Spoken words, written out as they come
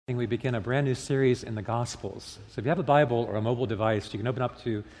We begin a brand new series in the Gospels. So if you have a Bible or a mobile device, you can open up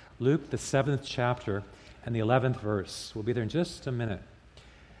to Luke, the 7th chapter, and the 11th verse. We'll be there in just a minute.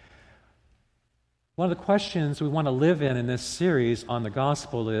 One of the questions we want to live in this series on the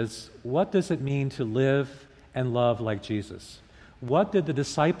Gospel is, what does it mean to live and love like Jesus? What did the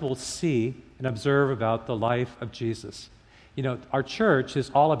disciples see and observe about the life of Jesus? You know, our church is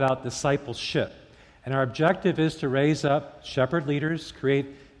all about discipleship, and our objective is to raise up shepherd leaders,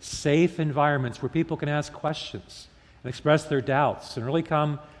 create safe environments where people can ask questions and express their doubts and really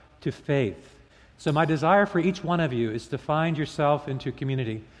come to faith. So my desire for each one of you is to find yourself into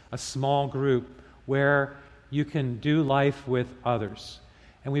community, a small group where you can do life with others.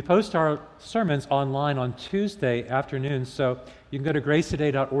 And we post our sermons online on Tuesday afternoons, so you can go to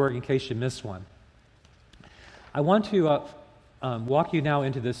gracetoday.org in case you miss one. I want to walk you now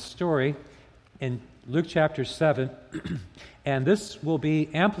into this story in Luke chapter 7, and this will be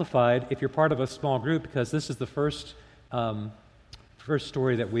amplified if you're part of a small group, because this is the first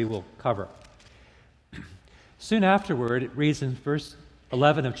story that we will cover. Soon afterward, it reads in verse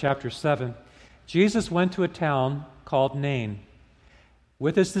 11 of chapter 7, Jesus went to a town called Nain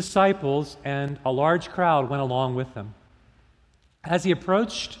with his disciples, and a large crowd went along with them. As he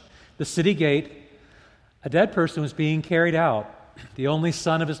approached the city gate, a dead person was being carried out, the only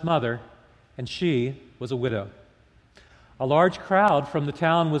son of his mother, and she was a widow. A large crowd from the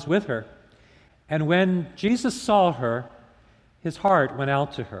town was with her, and when Jesus saw her, his heart went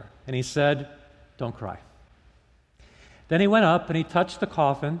out to her, and he said, "Don't cry." Then he went up and he touched the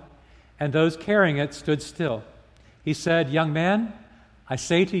coffin, and those carrying it stood still. He said, "Young man, I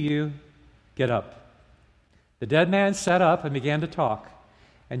say to you, get up." The dead man sat up and began to talk,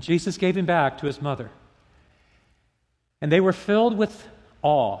 and Jesus gave him back to his mother. And they were filled with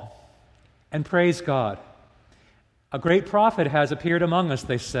awe and praised God. "A great prophet has appeared among us,"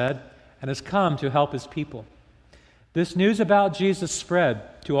 they said, "and has come to help his people." This news about Jesus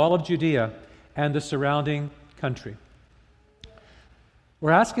spread to all of Judea and the surrounding country.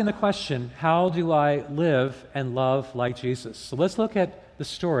 We're asking the question, how do I live and love like Jesus? So let's look at the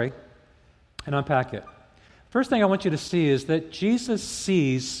story and unpack it. First thing I want you to see is that Jesus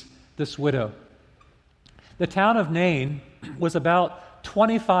sees this widow. The town of Nain was about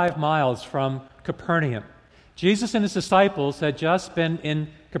 25 miles from Capernaum. Jesus and his disciples had just been in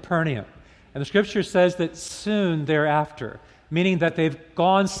Capernaum. And the scripture says that soon thereafter, meaning that they've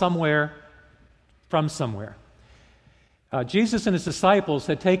gone somewhere from somewhere. Jesus and his disciples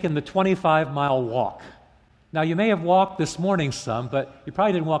had taken the 25-mile walk. Now, you may have walked this morning some, but you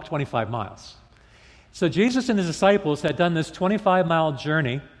probably didn't walk 25 miles. So Jesus and his disciples had done this 25-mile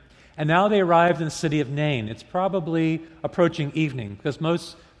journey, and now they arrived in the city of Nain. It's probably approaching evening, because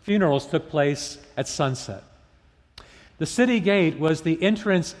most funerals took place at sunset. The city gate was the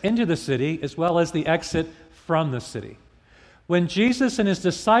entrance into the city as well as the exit from the city. When Jesus and his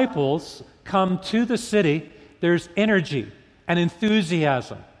disciples come to the city, there's energy and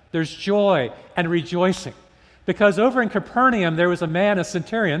enthusiasm. There's joy and rejoicing. Because over in Capernaum, there was a man, a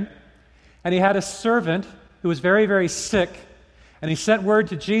centurion, and he had a servant who was very, very sick. And he sent word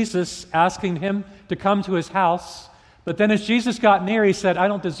to Jesus asking him to come to his house. But then as Jesus got near, he said, "I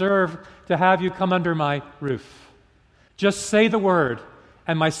don't deserve to have you come under my roof. Just say the word,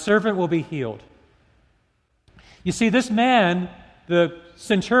 and my servant will be healed." You see, this man, the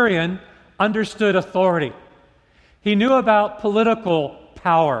centurion, understood authority. He knew about political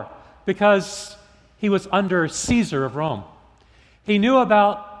power because he was under Caesar of Rome. He knew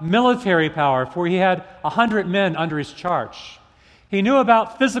about military power, for he had 100 men under his charge. He knew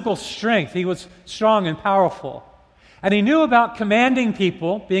about physical strength. He was strong and powerful. And he knew about commanding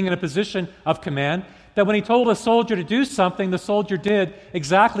people, being in a position of command, that when he told a soldier to do something, the soldier did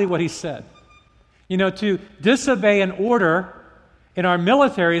exactly what he said. You know, to disobey an order in our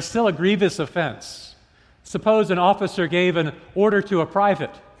military is still a grievous offense. Suppose an officer gave an order to a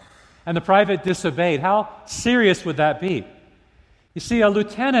private, and the private disobeyed. How serious would that be? You see, a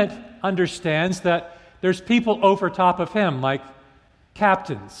lieutenant understands that there's people over top of him, like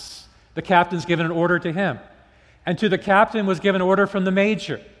captains. The captain's given an order to him. And to the captain was given an order from the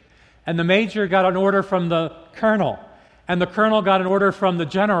major. And the major got an order from the colonel. And the colonel got an order from the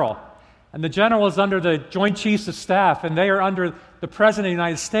general. And the general is under the Joint Chiefs of Staff, and they are under the President of the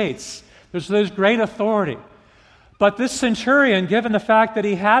United States. There's great authority. But this centurion, given the fact that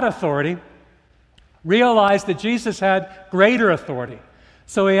he had authority, realized that Jesus had greater authority.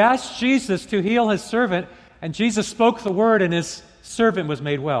 So he asked Jesus to heal his servant, and Jesus spoke the word, and his servant was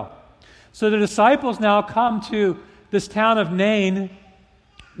made well. So the disciples now come to this town of Nain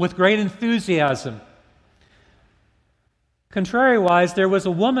with great enthusiasm. Contrariwise, there was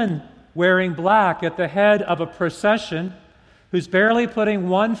a woman wearing black at the head of a procession who's barely putting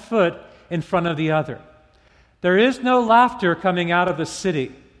one foot in front of the other. There is no laughter coming out of the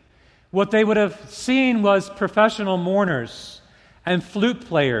city. What they would have seen was professional mourners and flute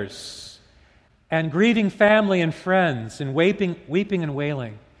players and grieving family and friends and weeping and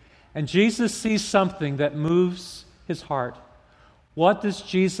wailing. And Jesus sees something that moves his heart. What does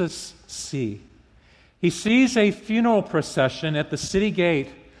Jesus see? He sees a funeral procession at the city gate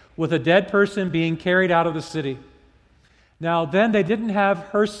with a dead person being carried out of the city. Now, then they didn't have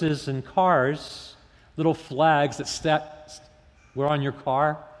hearses and cars, little flags that were on your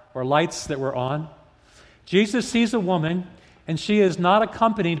car or lights that were on. Jesus sees a woman, and she is not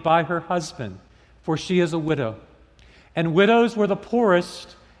accompanied by her husband, for she is a widow. And widows were the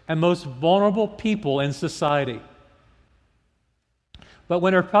poorest and most vulnerable people in society. But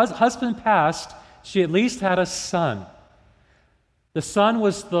when her husband passed, she at least had a son. The son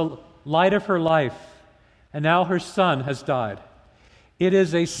was the light of her life, and now her son has died. It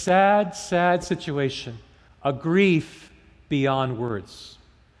is a sad, sad situation, a grief beyond words.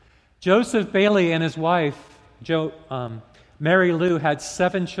 Joseph Bailey and his wife, Mary Lou, had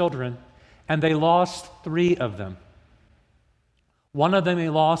 7 children, and they lost 3 of them. One of them he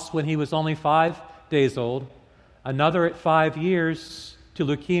lost when he was only 5 days old, another at 5 years to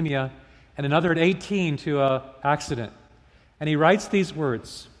leukemia, and another at 18 to an accident. And he writes these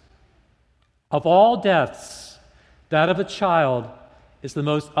words, "Of all deaths, that of a child is the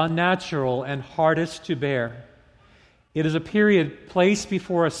most unnatural and hardest to bear. It is a period placed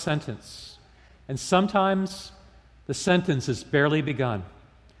before a sentence, and sometimes the sentence is barely begun.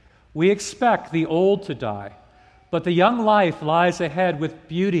 We expect the old to die, but the young life lies ahead with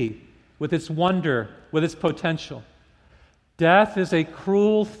beauty, with its wonder, with its potential. Death is a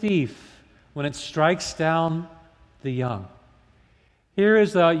cruel thief when it strikes down the young." Here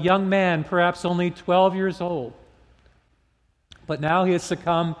is a young man, perhaps only 12 years old, but now he has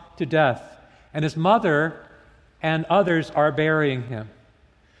succumbed to death, and his mother and others are burying him.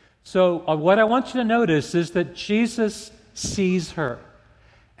 So what I want you to notice is that Jesus sees her.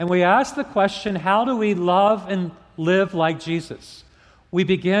 And we ask the question, how do we love and live like Jesus? We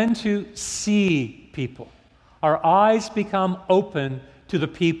begin to see people. Our eyes become open to the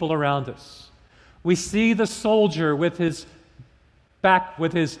people around us. We see the soldier with his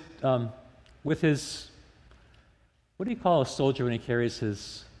what do you call a soldier when he carries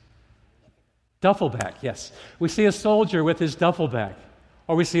his duffel bag? Yes. We see a soldier with his duffel bag,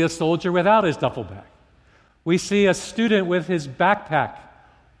 or we see a soldier without his duffel bag. We see a student with his backpack,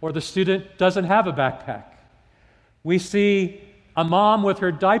 or the student doesn't have a backpack. We see a mom with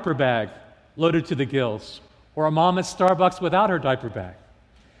her diaper bag loaded to the gills, or a mom at Starbucks without her diaper bag.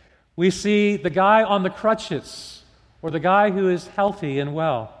 We see the guy on the crutches, or the guy who is healthy and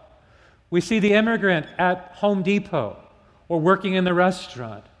well. We see the immigrant at Home Depot, or working in the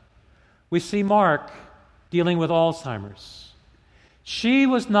restaurant. We see Mark dealing with Alzheimer's. She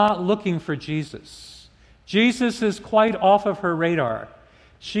was not looking for Jesus. Jesus is quite off of her radar.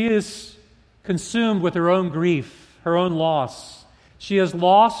 She is consumed with her own grief, her own loss. She has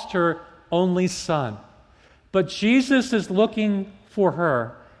lost her only son. But Jesus is looking for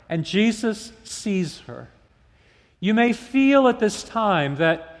her, and Jesus sees her. You may feel at this time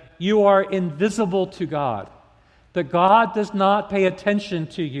that you are invisible to God, that God does not pay attention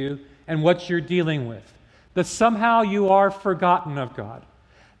to you and what you're dealing with, that somehow you are forgotten of God,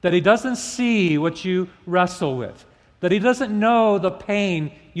 that He doesn't see what you wrestle with, that He doesn't know the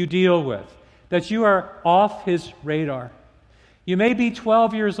pain you deal with, that you are off His radar. You may be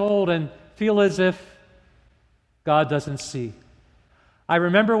 12 years old and feel as if God doesn't see. I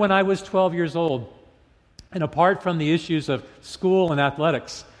remember when I was 12 years old, and apart from the issues of school and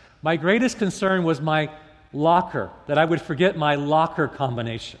athletics, my greatest concern was my locker, that I would forget my locker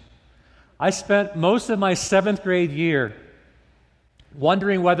combination. I spent most of my 7th grade year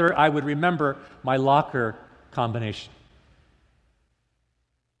wondering whether I would remember my locker combination.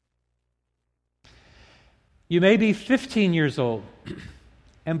 You may be 15 years old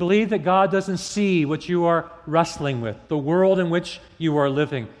and believe that God doesn't see what you are wrestling with, the world in which you are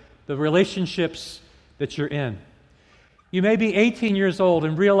living, the relationships that you're in. You may be 18 years old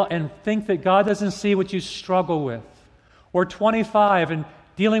and think that God doesn't see what you struggle with, or 25 and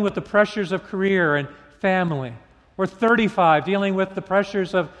dealing with the pressures of career and family, or 35 dealing with the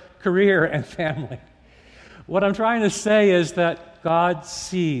pressures of career and family. What I'm trying to say is that God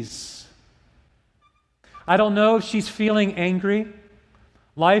sees. I don't know if she's feeling angry.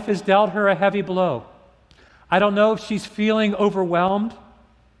 Life has dealt her a heavy blow. I don't know if she's feeling overwhelmed,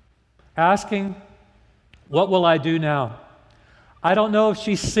 asking, "What will I do now?" I don't know if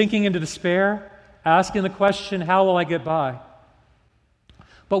she's sinking into despair, asking the question, how will I get by?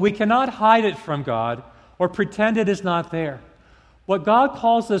 But we cannot hide it from God or pretend it is not there. What God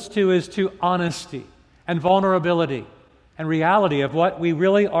calls us to is to honesty and vulnerability and reality of what we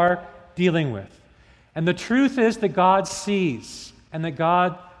really are dealing with. And the truth is that God sees, and that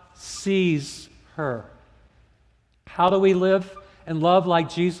God sees her. How do we live and love like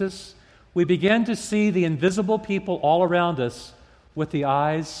Jesus? We begin to see the invisible people all around us with the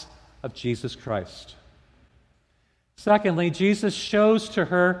eyes of Jesus Christ. Secondly, Jesus shows to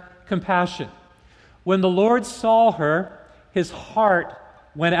her compassion. When the Lord saw her, his heart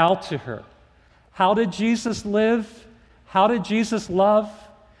went out to her. How did Jesus live? How did Jesus love?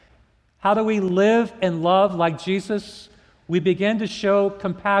 How do we live and love like Jesus? We begin to show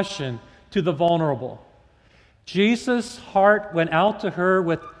compassion to the vulnerable. Jesus' heart went out to her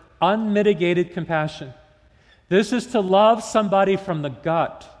with unmitigated compassion. This is to love somebody from the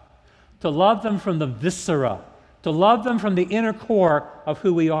gut, to love them from the viscera, to love them from the inner core of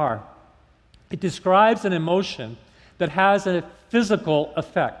who we are. It describes an emotion that has a physical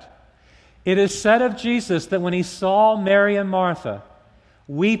effect. It is said of Jesus that when he saw Mary and Martha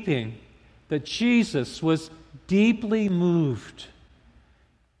weeping, that Jesus was deeply moved.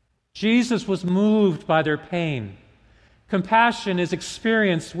 Jesus was moved by their pain. Compassion is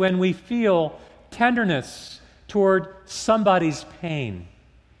experienced when we feel tenderness toward somebody's pain.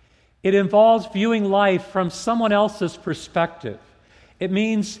 It involves viewing life from someone else's perspective. It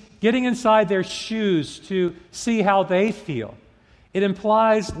means getting inside their shoes to see how they feel. It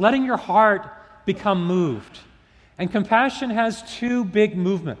implies letting your heart become moved. And compassion has two big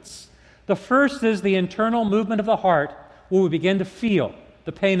movements. The first is the internal movement of the heart, where we begin to feel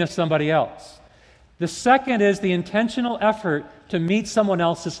the pain of somebody else. The second is the intentional effort to meet someone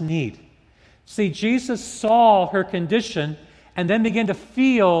else's need. See, Jesus saw her condition and then began to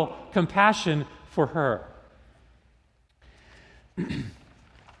feel compassion for her.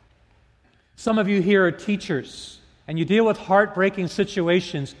 Some of you here are teachers, and you deal with heartbreaking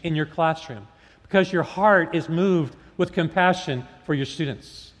situations in your classroom because your heart is moved with compassion for your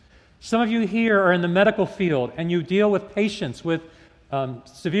students. Some of you here are in the medical field, and you deal with patients with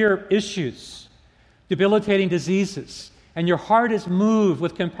severe issues, debilitating diseases, and your heart is moved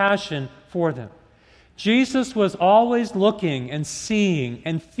with compassion for them. Jesus was always looking and seeing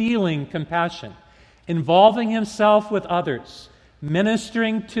and feeling compassion, involving himself with others,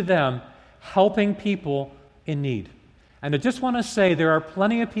 ministering to them, helping people in need. And I just want to say there are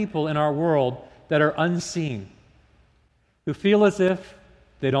plenty of people in our world that are unseen, who feel as if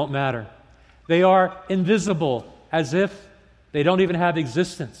they don't matter. They are invisible, as if they don't even have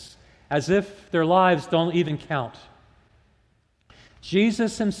existence, as if their lives don't even count.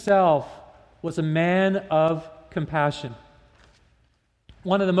 Jesus himself was a man of compassion.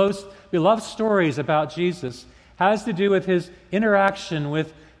 One of the most beloved stories about Jesus has to do with his interaction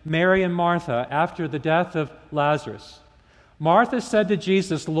with Mary and Martha after the death of Lazarus. Martha said to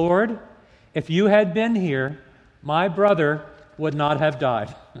Jesus, "Lord, if you had been here, my brother would not have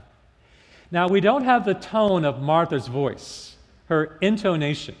died." Now, we don't have the tone of Martha's voice, her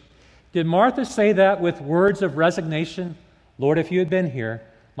intonation. Did Martha say that with words of resignation? "Lord, if you had been here,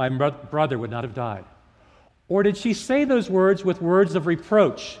 my brother would not have died." Or did she say those words with words of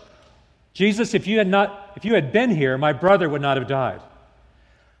reproach? "Jesus, if you had been here, my brother would not have died."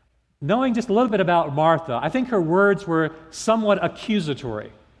 Knowing just a little bit about Martha, I think her words were somewhat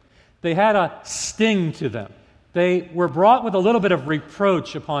accusatory. They had a sting to them. They were brought with a little bit of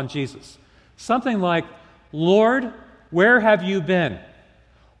reproach upon Jesus. Something like, "Lord, where have you been?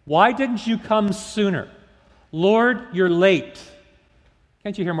 Why didn't you come sooner? Lord, you're late."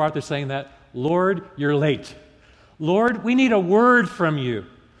 Can't you hear Martha saying that? "Lord, you're late. Lord, we need a word from you.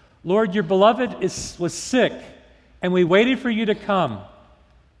 Lord, your beloved was sick, and we waited for you to come.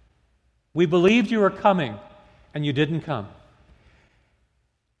 We believed you were coming, and you didn't come.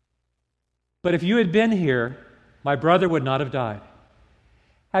 But if you had been here, my brother would not have died."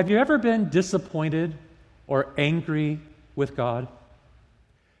 Have you ever been disappointed or angry with God?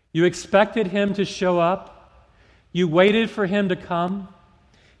 You expected him to show up. You waited for him to come.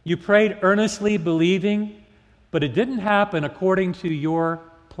 You prayed earnestly, believing, but it didn't happen according to your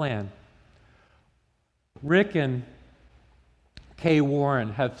plan. Rick and Kay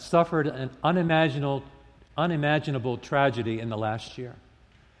Warren have suffered an unimaginable tragedy in the last year.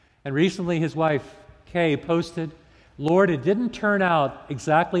 And recently his wife, Kay, posted, "Lord, it didn't turn out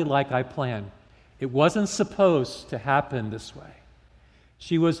exactly like I planned. It wasn't supposed to happen this way."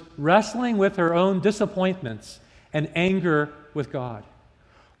 She was wrestling with her own disappointments and anger with God.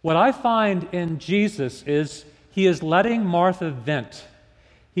 What I find in Jesus is he is letting Martha vent.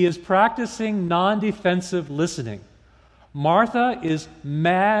 He is practicing non-defensive listening. Martha is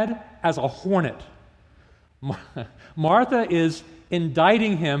mad as a hornet. Martha is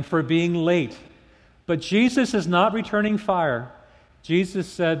indicting him for being late. But Jesus is not returning fire.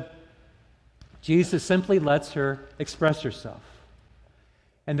 Jesus simply lets her express herself.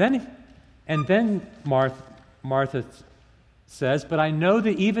 And then Martha says, "But I know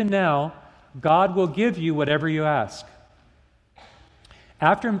that even now God will give you whatever you ask."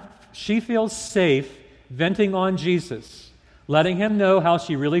 After she feels safe venting on Jesus, letting him know how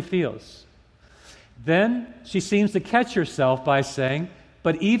she really feels, then she seems to catch herself by saying,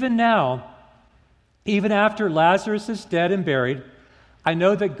 "But even now, even after Lazarus is dead and buried, I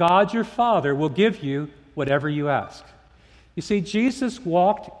know that God your Father will give you whatever you ask." You see, Jesus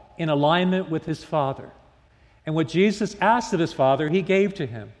walked in alignment with his Father. And what Jesus asked of his Father, he gave to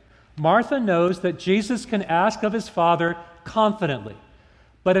him. Martha knows that Jesus can ask of his Father confidently.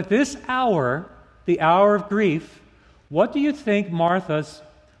 But at this hour, the hour of grief, what do you think Martha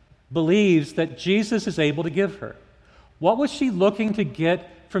believes that Jesus is able to give her? What was she looking to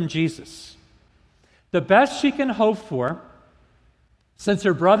get from Jesus? The best she can hope for, since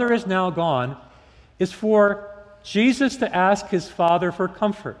her brother is now gone, is for Jesus to ask his Father for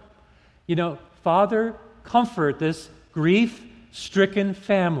comfort. Father, comfort this grief-stricken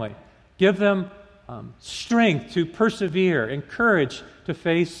family. Give them strength to persevere and courage to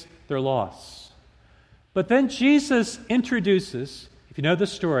face their loss. But then Jesus introduces, if you know the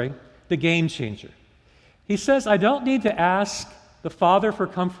story, the game changer. He says, "I don't need to ask the Father for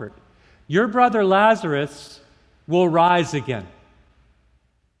comfort. Your brother Lazarus will rise again."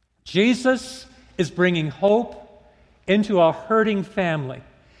 Jesus is bringing hope into a hurting family.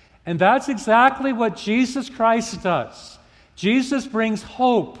 And that's exactly what Jesus Christ does. Jesus brings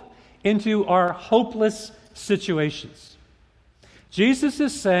hope into our hopeless situations. Jesus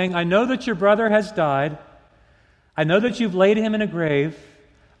is saying, "I know that your brother has died. I know that you've laid him in a grave.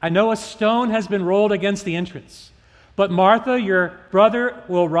 I know a stone has been rolled against the entrance. But Martha, your brother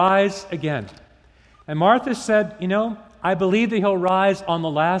will rise again." And Martha said, "I believe that he'll rise on the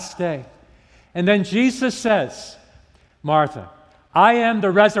last day." And then Jesus says, "Martha, I am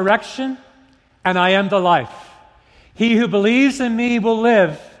the resurrection and I am the life. He who believes in me will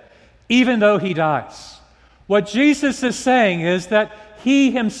live even though he dies." What Jesus is saying is that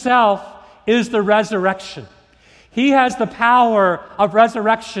he himself is the resurrection. He has the power of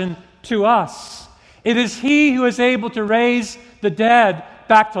resurrection to us. It is he who is able to raise the dead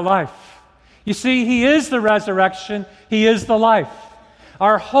back to life. You see, he is the resurrection. He is the life.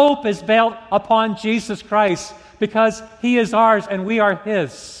 Our hope is built upon Jesus Christ because he is ours and we are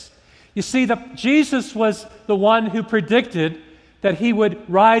his. You see, Jesus was the one who predicted that he would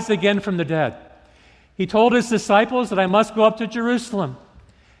rise again from the dead. He told his disciples that I must go up to Jerusalem,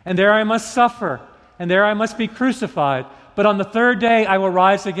 and there I must suffer, and there I must be crucified, but on the third day I will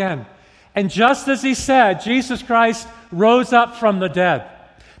rise again. And just as he said, Jesus Christ rose up from the dead.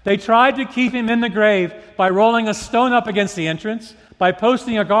 They tried to keep him in the grave by rolling a stone up against the entrance, by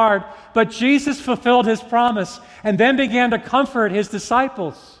posting a guard, but Jesus fulfilled his promise and then began to comfort his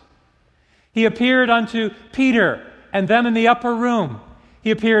disciples. He appeared unto Peter and them in the upper room.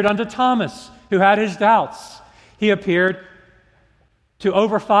 He appeared unto Thomas, who had his doubts. He appeared to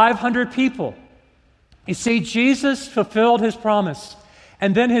over 500 people. You see, Jesus fulfilled his promise.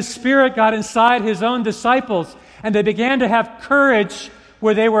 And then his Spirit got inside his own disciples, and they began to have courage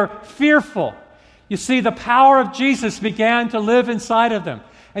where they were fearful. You see, the power of Jesus began to live inside of them.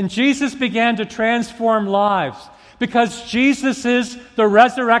 And Jesus began to transform lives because Jesus is the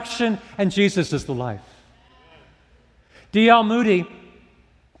resurrection and Jesus is the life. D.L. Moody,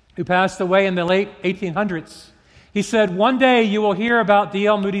 who passed away in the late 1800s, he said, "One day you will hear about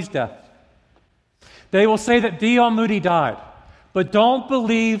D.L. Moody's death. They will say that D.L. Moody died, but don't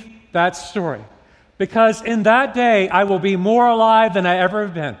believe that story, because in that day I will be more alive than I ever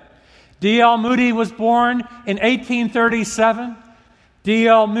have been." D.L. Moody was born in 1837.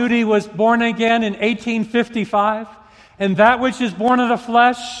 D.L. Moody was born again in 1855. And that which is born of the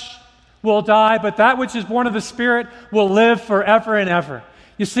flesh will die, but that which is born of the Spirit will live forever and ever.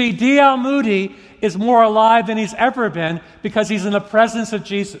 You see, D.L. Moody is more alive than he's ever been because he's in the presence of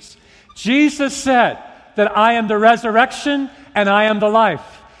Jesus. Jesus said that I am the resurrection and I am the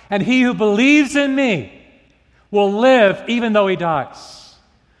life. And he who believes in me will live even though he dies.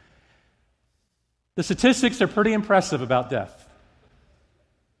 The statistics are pretty impressive about death.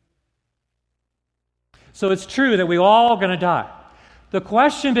 So it's true that we're all going to die. The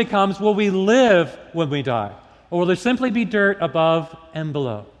question becomes, will we live when we die? Or will there simply be dirt above and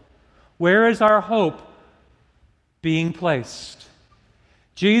below? Where is our hope being placed.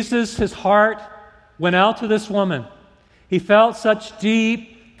 Jesus, his heart went out to this woman. He felt such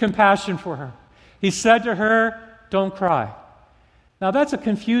deep compassion for her. He said to her, "Don't cry." Now that's a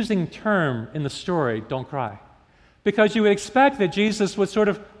confusing term in the story, "don't cry," because you would expect that Jesus would sort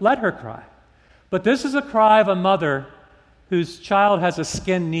of let her cry. But this is a cry of a mother whose child has a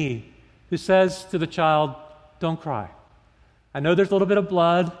skinned knee, who says to the child, "Don't cry. I know there's a little bit of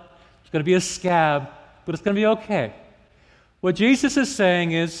blood, it's going to be a scab, but it's going to be okay." What Jesus is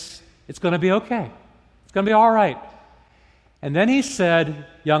saying is, it's going to be okay. It's going to be all right. And then he said,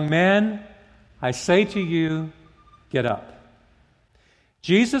 "Young man, I say to you, get up."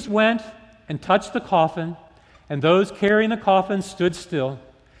 Jesus went and touched the coffin, and those carrying the coffin stood still.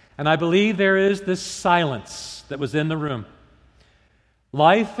 And I believe there is this silence that was in the room.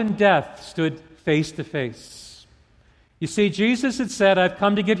 Life and death stood face to face. You see, Jesus had said, "I've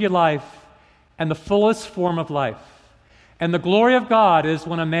come to give you life, and the fullest form of life." And the glory of God is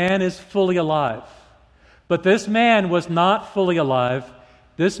when a man is fully alive. But this man was not fully alive.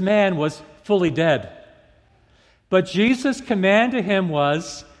 This man was fully dead. But Jesus' command to him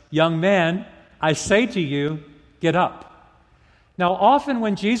was, "Young man, I say to you, get up." Now, often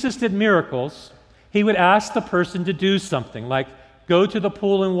when Jesus did miracles, he would ask the person to do something, like go to the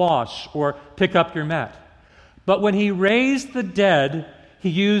pool and wash, or pick up your mat. But when he raised the dead, he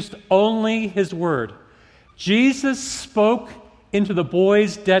used only his word. Jesus spoke into the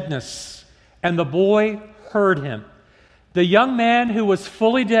boy's deadness, and the boy heard him. The young man who was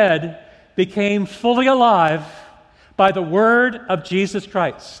fully dead became fully alive by the word of Jesus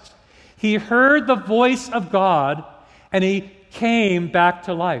Christ. He heard the voice of God, and he came back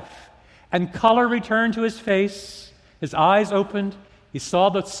to life. And color returned to his face, his eyes opened, he saw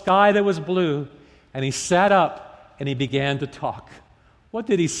the sky that was blue, and he sat up and he began to talk. What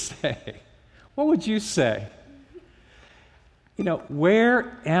did he say? What would you say?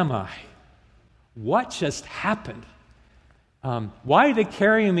 Where am I? What just happened? Why are they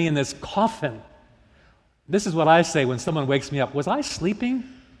carrying me in this coffin? This is what I say when someone wakes me up. Was I sleeping?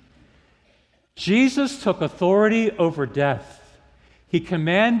 Jesus took authority over death. He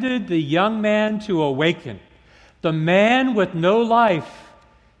commanded the young man to awaken. The man with no life,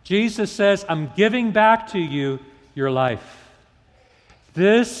 Jesus says, "I'm giving back to you your life."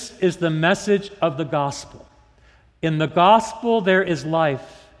 This is the message of the gospel. In the gospel, there is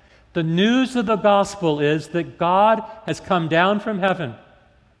life. The news of the gospel is that God has come down from heaven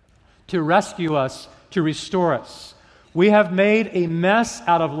to rescue us, to restore us. We have made a mess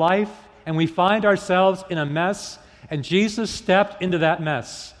out of life, and we find ourselves in a mess, and Jesus stepped into that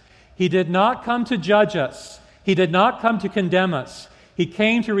mess. He did not come to judge us. He did not come to condemn us. He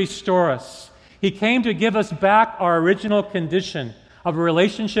came to restore us. He came to give us back our original condition of a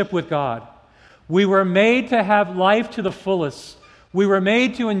relationship with God. We were made to have life to the fullest. We were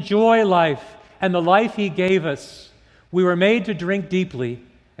made to enjoy life and the life He gave us. We were made to drink deeply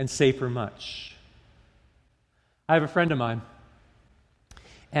and savor much. I have a friend of mine,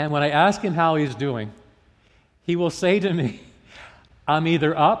 and when I ask him how he's doing, he will say to me, "I'm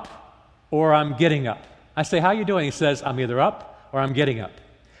either up or I'm getting up." I say, "How are you doing?" He says, "I'm either up or I'm getting up."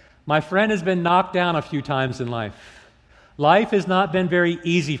 My friend has been knocked down a few times in life. Life has not been very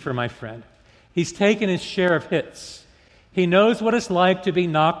easy for my friend. He's taken his share of hits. He knows what it's like to be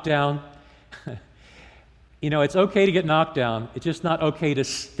knocked down. It's okay to get knocked down. It's just not okay to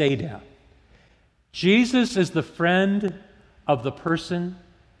stay down. Jesus is the friend of the person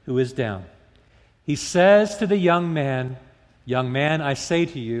who is down. He says to the young man, "Young man, I say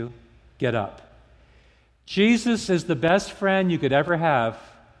to you, get up." Jesus is the best friend you could ever have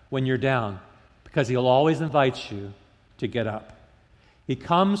when you're down, because He'll always invite you to get up. He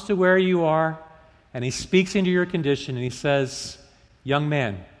comes to where you are, and He speaks into your condition, and He says, "Young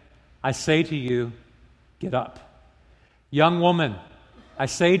man, I say to you, get up. Young woman, I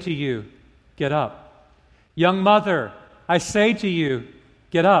say to you, get up. Young mother, I say to you,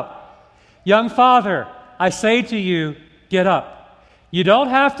 get up. Young father, I say to you, get up." You don't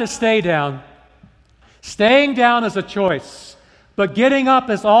have to stay down. Staying down is a choice, but getting up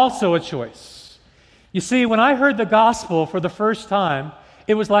is also a choice. You see, when I heard the gospel for the first time,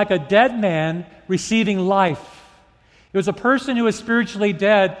 it was like a dead man receiving life. It was a person who was spiritually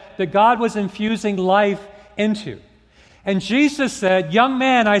dead that God was infusing life into. And Jesus said, "Young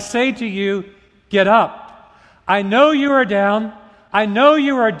man, I say to you, get up. I know you are down. I know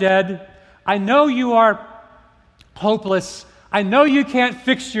you are dead. I know you are hopeless. I know you can't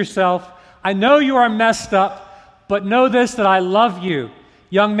fix yourself. I know you are messed up. But know this, that I love you.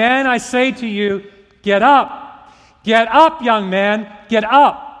 Young man, I say to you, get up. Get up, young man. Get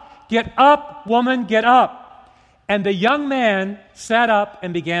up. Get up, woman, get up." And the young man sat up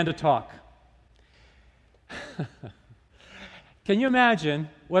and began to talk. Can you imagine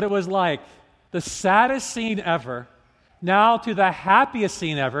what it was like? The saddest scene ever, now to the happiest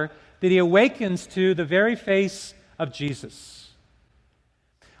scene ever, that he awakens to the very face of Jesus.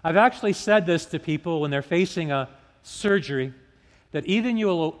 I've actually said this to people when they're facing a surgery, that either you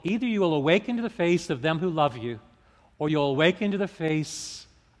will awaken to the face of them who love you, or you'll awaken to the face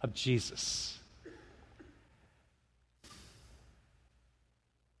of Jesus.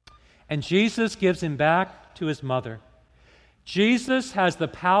 And Jesus gives him back to his mother. Jesus has the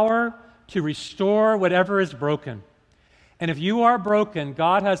power to restore whatever is broken. And if you are broken,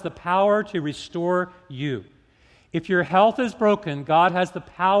 God has the power to restore you. If your health is broken, God has the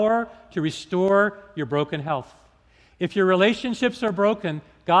power to restore your broken health. If your relationships are broken,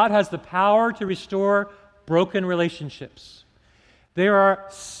 God has the power to restore broken relationships. There are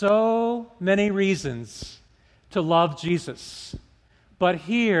so many reasons to love Jesus. But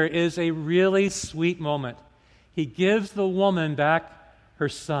here is a really sweet moment. He gives the woman back her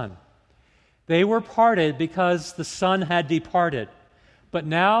son. They were parted because the son had departed. But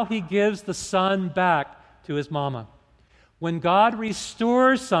now he gives the son back to his mama. When God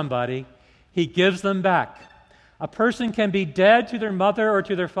restores somebody, he gives them back. A person can be dead to their mother or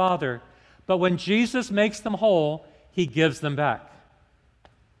to their father, but when Jesus makes them whole, he gives them back.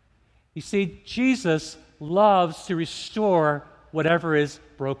 You see, Jesus loves to restore whatever is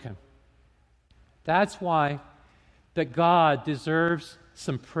broken. That's why that God deserves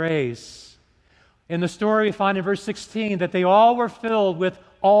some praise. In the story we find in verse 16 that they all were filled with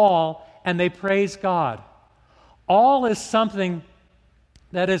awe and they praised God. Awe is something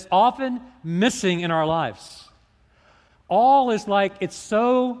that is often missing in our lives. Awe is like, it's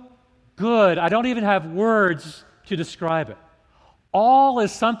so good, I don't even have words to describe it. Awe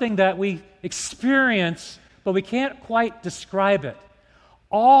is something that we experience, but we can't quite describe it.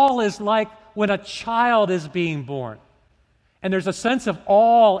 Awe is like when a child is being born. And there's a sense of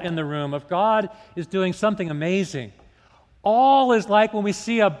awe in the room, of God is doing something amazing. Awe is like when we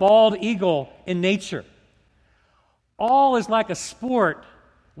see a bald eagle in nature. Awe is like a sport,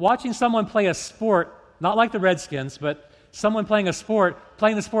 watching someone play a sport, not like the Redskins, but someone playing the sport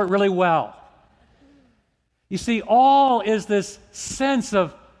really well. You see, awe is this sense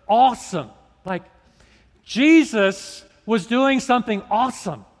of awesome. Like, Jesus was doing something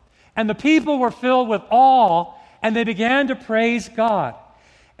awesome. And the people were filled with awe, and they began to praise God.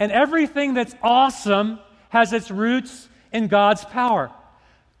 And everything that's awesome has its roots in God's power.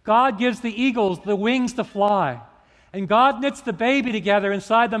 God gives the eagles the wings to fly. And God knits the baby together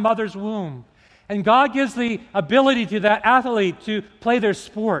inside the mother's womb. And God gives the ability to that athlete to play their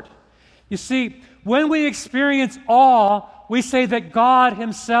sport. You see, when we experience awe, we say that God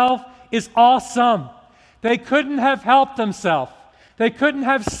himself is awesome. They couldn't have helped themselves. They couldn't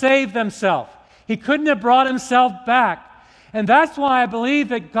have saved themselves. He couldn't have brought himself back. And that's why I believe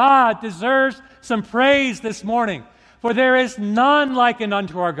that God deserves some praise this morning. For there is none likened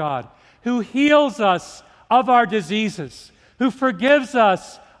unto our God, who heals us of our diseases, who forgives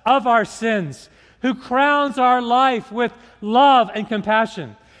us of our sins, who crowns our life with love and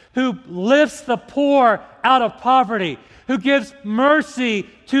compassion, who lifts the poor out of poverty, who gives mercy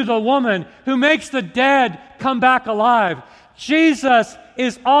to the woman, who makes the dead come back alive. Jesus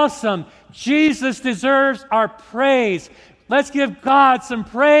is awesome. Jesus deserves our praise. Let's give God some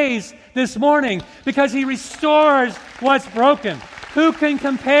praise this morning because he restores what's broken. Who can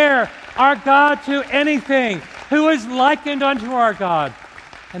compare our God to anything? Who is likened unto our God?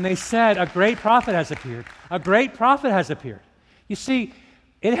 And they said, a great prophet has appeared. A great prophet has appeared. You see,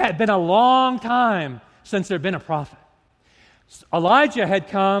 it had been a long time since there had been a prophet. Elijah had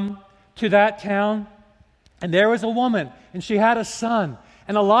come to that town, and there was a woman, and she had a son.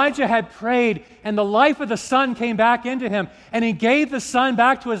 And Elijah had prayed, and the life of the son came back into him, and he gave the son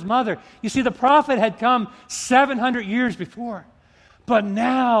back to his mother. You see, the prophet had come 700 years before. But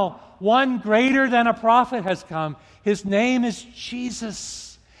now, one greater than a prophet has come. His name is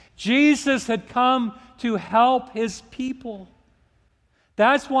Jesus. Jesus had come to help his people.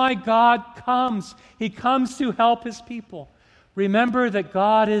 That's why God comes. He comes to help his people. Remember that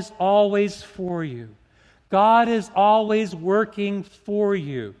God is always for you. God is always working for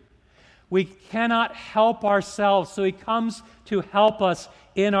you. We cannot help ourselves, so he comes to help us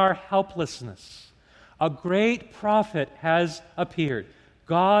in our helplessness. A great prophet has appeared.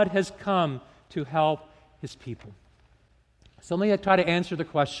 God has come to help his people. So let me try to answer the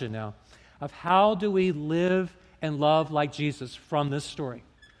question now of how do we live and love like Jesus from this story.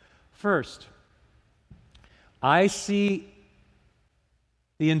 First, I see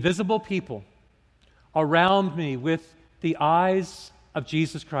the invisible people around me with the eyes of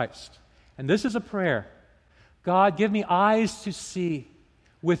Jesus Christ. And this is a prayer. God, give me eyes to see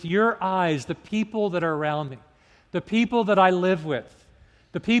with your eyes the people that are around me, the people that I live with,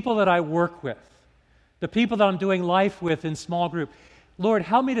 the people that I work with, the people that I'm doing life with in small group. Lord,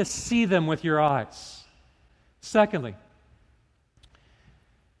 help me to see them with your eyes. Secondly,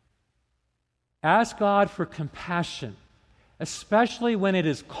 ask God for compassion, especially when it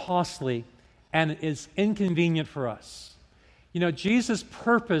is costly and is inconvenient for us. You know, Jesus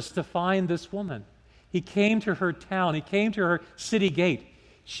purposed to find this woman. He came to her town. He came to her city gate.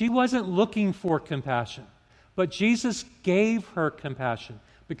 She wasn't looking for compassion, but Jesus gave her compassion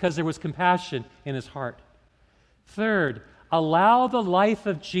because there was compassion in his heart. Third, allow the life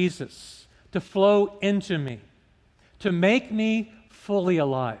of Jesus to flow into me, to make me fully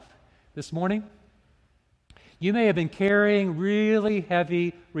alive. This morning, you may have been carrying really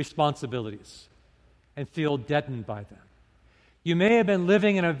heavy responsibilities and feel deadened by them. You may have been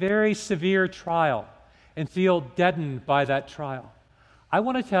living in a very severe trial and feel deadened by that trial. I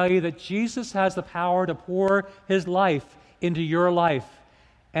want to tell you that Jesus has the power to pour his life into your life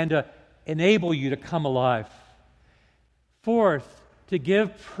and to enable you to come alive. Fourth, to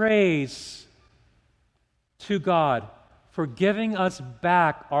give praise to God for giving us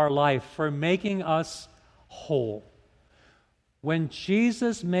back our life, for making us whole. When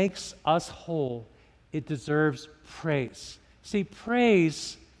Jesus makes us whole, it deserves praise. See,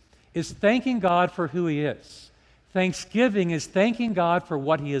 praise is thanking God for who he is. Thanksgiving is thanking God for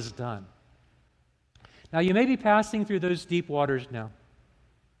what he has done. Now, you may be passing through those deep waters now,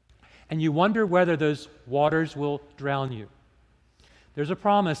 and you wonder whether those waters will drown you. There's a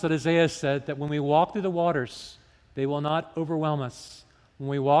promise that Isaiah said that when we walk through the waters, they will not overwhelm us. When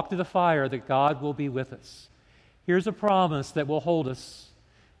we walk through the fire, that God will be with us. Here's a promise that will hold us,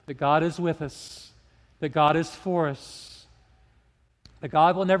 that God is with us, that God is for us, that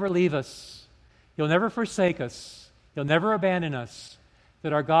God will never leave us. He'll never forsake us. He'll never abandon us,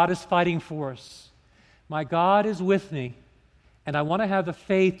 that our God is fighting for us. My God is with me, and I want to have the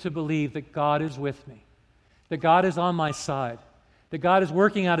faith to believe that God is with me, that God is on my side, that God is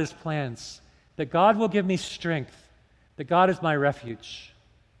working out his plans, that God will give me strength, that God is my refuge,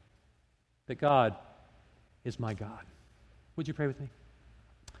 that God is my God. Would you pray with me?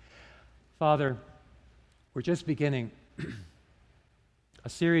 Father, we're just beginning a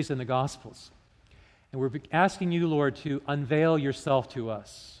series in the Gospels. And we're asking you, Lord, to unveil yourself to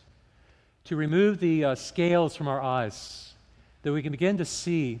us, to remove the scales from our eyes, that we can begin to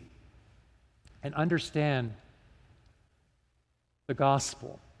see and understand the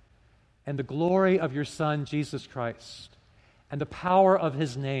gospel and the glory of your Son, Jesus Christ, and the power of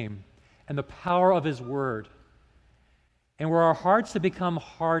his name and the power of his word. And where our hearts have become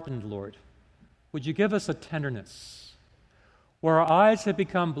hardened, Lord, would you give us a tenderness? Where our eyes have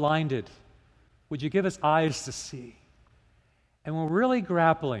become blinded, would you give us eyes to see? And when we're really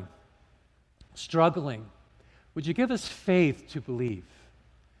grappling, struggling, would you give us faith to believe?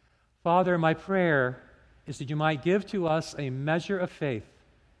 Father, my prayer is that you might give to us a measure of faith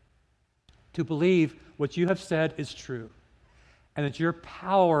to believe what you have said is true, and that your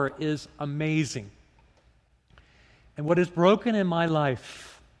power is amazing. And what is broken in my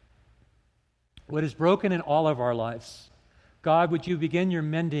life, what is broken in all of our lives, God, would you begin your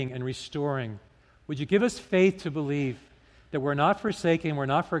mending and restoring? Would you give us faith to believe that we're not forsaken, we're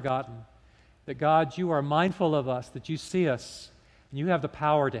not forgotten, that God, you are mindful of us, that you see us, and you have the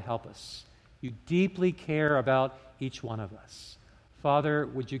power to help us. You deeply care about each one of us. Father,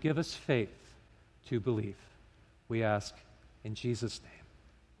 would you give us faith to believe? We ask in Jesus' name.